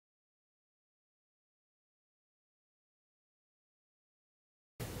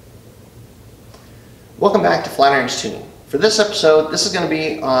Welcome back to Flatirons Tuning. For this episode, this is going to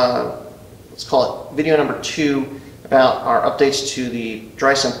be, let's call it video number 2 about our updates to the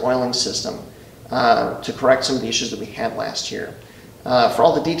dry sump oiling system to correct some of the issues that we had last year. For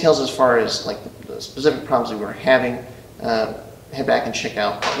all the details as far as like the specific problems we were having, head back and check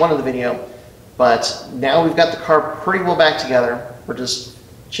out part 1 of the video. But now we've got the car pretty well back together. We're just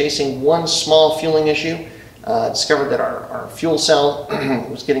chasing one small fueling issue. Discovered that our fuel cell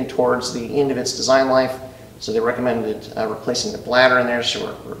was getting towards the end of its design life, so they recommended replacing the bladder in there.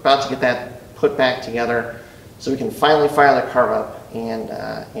 So we're about to get that put back together so we can finally fire the car up and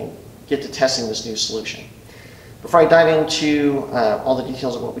get to testing this new solution. Before I dive into all the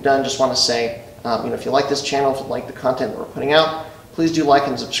details of what we've done, just want to say, if you like this channel, if you like the content that we're putting out, please do like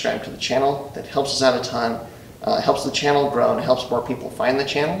and subscribe to the channel. That helps us out a ton, helps the channel grow, and helps more people find the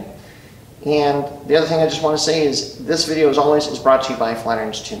channel. And the other thing I just want to say is this video, as always, is brought to you by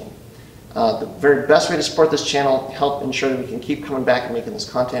Flatirons Tuning. The very best way to support this channel, help ensure that we can keep coming back and making this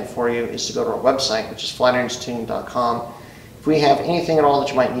content for you, is to go to our website, which is flyerstunecom. If we have anything at all that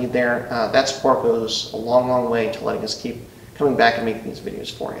you might need there, that support goes a long, long way to letting us keep coming back and making these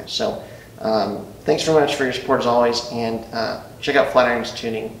videos for you. So thanks very much for your support as always, and check out Flatirons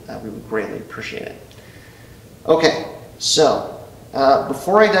Tuning. We would greatly appreciate it. Okay, so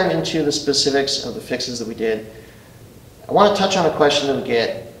before I dive into the specifics of the fixes that we did, I want to touch on a question that we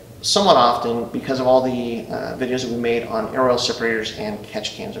get somewhat often because of all the videos that we made on air oil separators and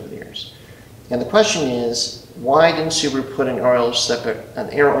catch cans over the years. And the question is, why didn't Subaru put an air oil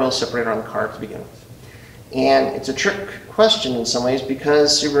separator on the car to begin with? And it's a trick question in some ways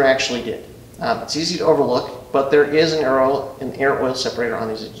because Subaru actually did. It's easy to overlook, but there is an air oil separator on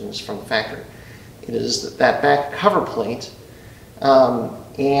these engines from the factory. It is that back cover plate.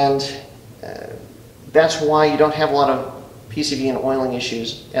 That's why you don't have a lot of PCV and oiling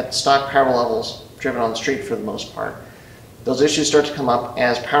issues at the stock power levels driven on the street for the most part. Those issues start to come up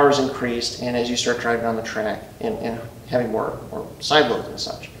as power is increased and as you start driving on the track and having more side loads and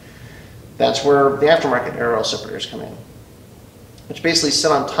such. That's where the aftermarket air oil separators come in, which basically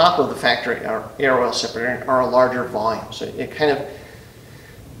sit on top of the factory air oil separator and are a larger volume. So it kind of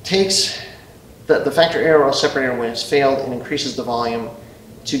takes the factory air oil separator when it's failed and increases the volume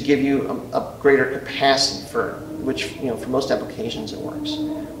to give you a greater capacity for which, for most applications it works.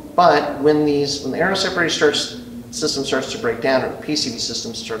 But when the air oil separator system starts to break down, or the PCV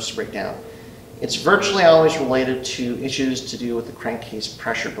system starts to break down, it's virtually always related to issues to do with the crankcase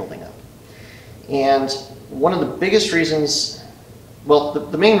pressure building up. And one of the biggest reasons, well,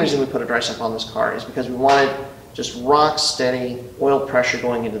 the main reason we put a dry sump on this car is because we wanted just rock steady oil pressure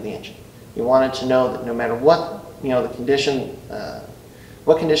going into the engine. We wanted to know that no matter what, the condition,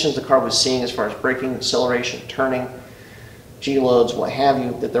 what conditions the car was seeing as far as braking, acceleration, turning, G-loads, what have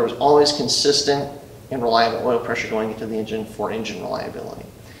you, that there was always consistent and reliable oil pressure going into the engine for engine reliability.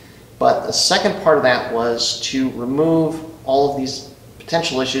 But the second part of that was to remove all of these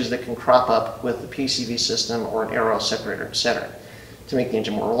potential issues that can crop up with the PCV system or an air oil separator, etc., to make the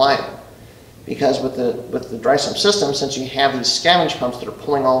engine more reliable. Because with the dry sump system, since you have these scavenge pumps that are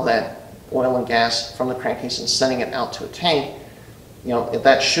pulling all of that oil and gas from the crankcase and sending it out to a tank,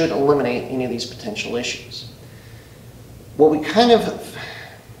 that should eliminate any of these potential issues. What we kind of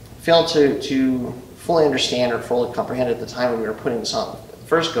failed to fully understand or fully comprehend at the time when we were putting this on the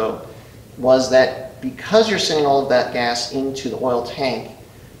first go was that because you're sending all of that gas into the oil tank,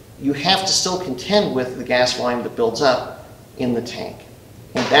 you have to still contend with the gas volume that builds up in the tank.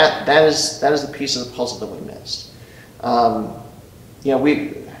 And that is the piece of the puzzle that we missed.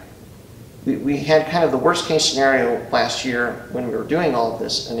 We had kind of the worst case scenario last year when we were doing all of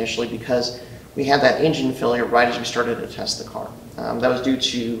this initially because we had that engine failure right as we started to test the car. That was due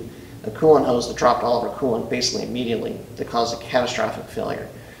to a coolant hose that dropped all of our coolant basically immediately that caused a catastrophic failure.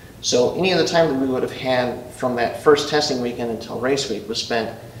 So any of the time that we would have had from that first testing weekend until race week was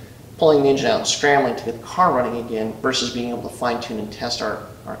spent pulling the engine out and scrambling to get the car running again versus being able to fine tune and test our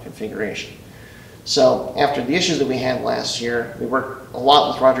configuration. So after the issues that we had last year, we worked a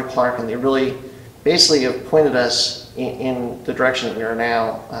lot with Roger Clark, and they really basically have pointed us in the direction that we are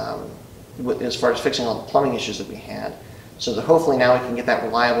now as far as fixing all the plumbing issues that we had, so that hopefully now we can get that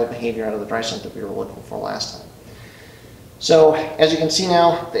reliable behavior out of the dry sump that we were looking for last time. So as you can see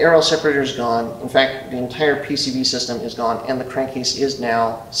now, the air oil separator is gone. In fact, the entire PCV system is gone, and the crankcase is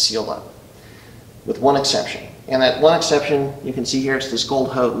now sealed up, with one exception. And that one exception, you can see here, it's this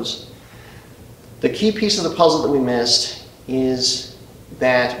gold hose. The key piece of the puzzle that we missed is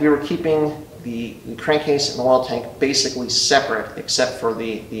that we were keeping the crankcase and the oil tank basically separate except for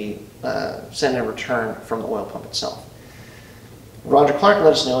the send and return from the oil pump itself. Roger Clark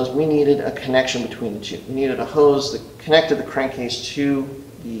let us know is we needed a connection between the two. We needed a hose that connected the crankcase to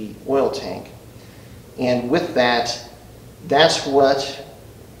the oil tank. And with that, that's what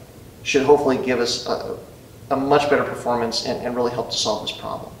should hopefully give us a much better performance and really help to solve this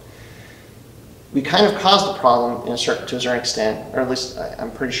problem. We kind of caused the problem to a certain extent, or at least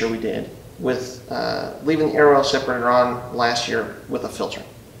I'm pretty sure we did, with leaving the air oil separator on last year with a filter.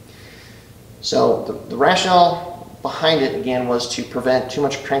 So the rationale behind it, again, was to prevent too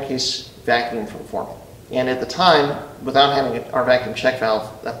much crankcase vacuum from forming. And at the time, without having our vacuum check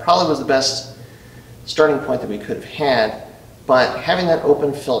valve, that probably was the best starting point that we could have had. But having that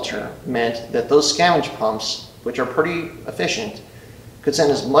open filter meant that those scavenge pumps, which are pretty efficient, could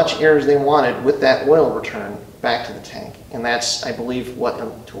send as much air as they wanted with that oil return back to the tank. And that's, I believe, what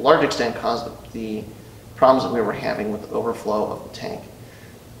to a large extent caused the problems that we were having with the overflow of the tank.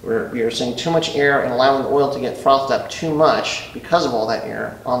 We are seeing too much air and allowing the oil to get frothed up too much because of all that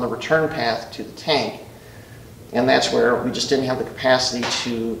air on the return path to the tank. And that's where we just didn't have the capacity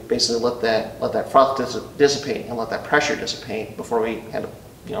to basically let that froth dissipate and let that pressure dissipate before we had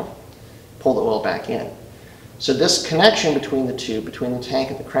to, pull the oil back in. So this connection between the two, between the tank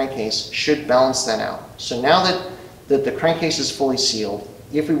and the crankcase, should balance that out. So now that the crankcase is fully sealed,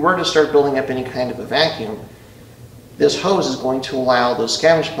 if we were to start building up any kind of a vacuum, this hose is going to allow those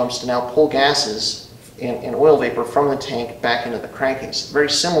scavenge pumps to now pull gases and oil vapor from the tank back into the crankcase. Very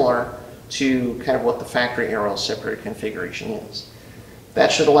similar to kind of what the factory air oil separator configuration is.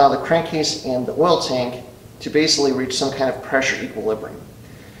 That should allow the crankcase and the oil tank to basically reach some kind of pressure equilibrium.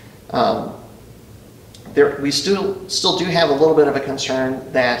 We still do have a little bit of a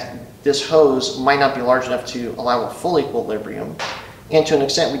concern that this hose might not be large enough to allow a full equilibrium, and to an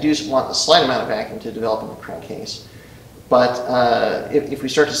extent we do want a slight amount of vacuum to develop in the crankcase. But if we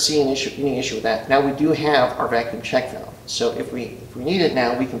start to see any issue with that, now we do have our vacuum check valve. So if we need it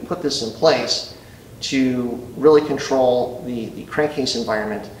now, we can put this in place to really control the crankcase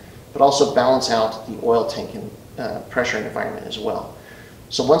environment, but also balance out the oil tank and pressure environment as well.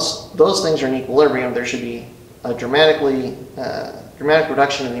 So once those things are in equilibrium, there should be a dramatic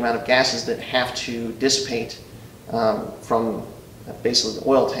reduction in the amount of gases that have to dissipate from basically the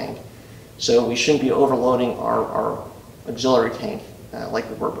oil tank. So we shouldn't be overloading our auxiliary tank like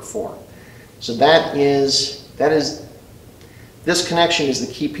we were before. So this connection is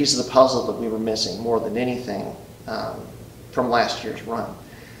the key piece of the puzzle that we were missing more than anything from last year's run.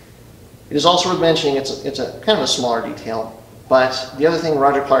 It is also worth mentioning it's a kind of a smaller detail, but the other thing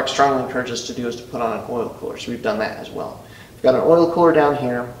Roger Clark strongly encourages us to do is to put on an oil cooler. So we've done that as well. We've got an oil cooler down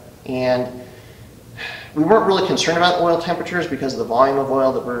here, and we weren't really concerned about oil temperatures because of the volume of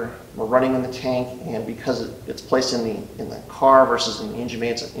oil that we're running in the tank, and because it's placed in the car versus in the engine bay,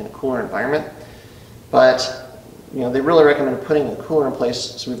 it's in a cooler environment. But they really recommend putting a cooler in place,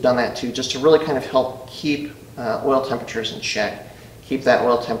 so we've done that too, just to really kind of help keep oil temperatures in check, keep that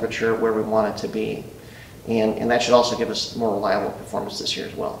oil temperature where we want it to be, and that should also give us more reliable performance this year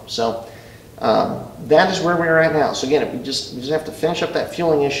as well. So that is where we are at now. So again, we just have to finish up that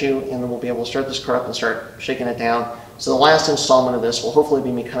fueling issue, and then we'll be able to start this car up and start shaking it down. So the last installment of this will hopefully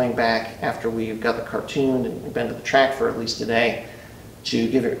be me coming back after we've got the car tuned and been to the track for at least today to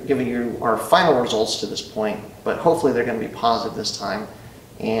give you our final results to this point. But hopefully they're going to be positive this time,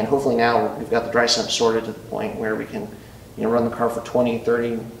 and hopefully now we've got the dry sump sorted to the point where we can run the car for 20,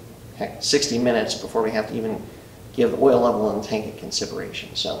 30, heck, 60 minutes before we have to even give the oil level in the tank a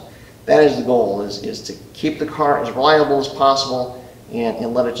consideration. So that is the goal, is to keep the car as reliable as possible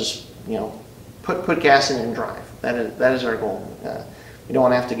and let it just put gas in and drive. That is our goal. We don't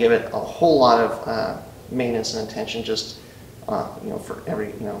want to have to give it a whole lot of maintenance and attention just for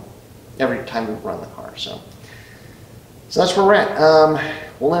every time we run the car. So that's where we're at.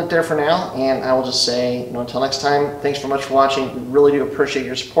 We'll end it there for now, and I will just say until next time, thanks very much for watching. We really do appreciate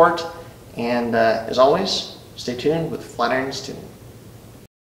your support, and as always, stay tuned with Flatirons Tuning.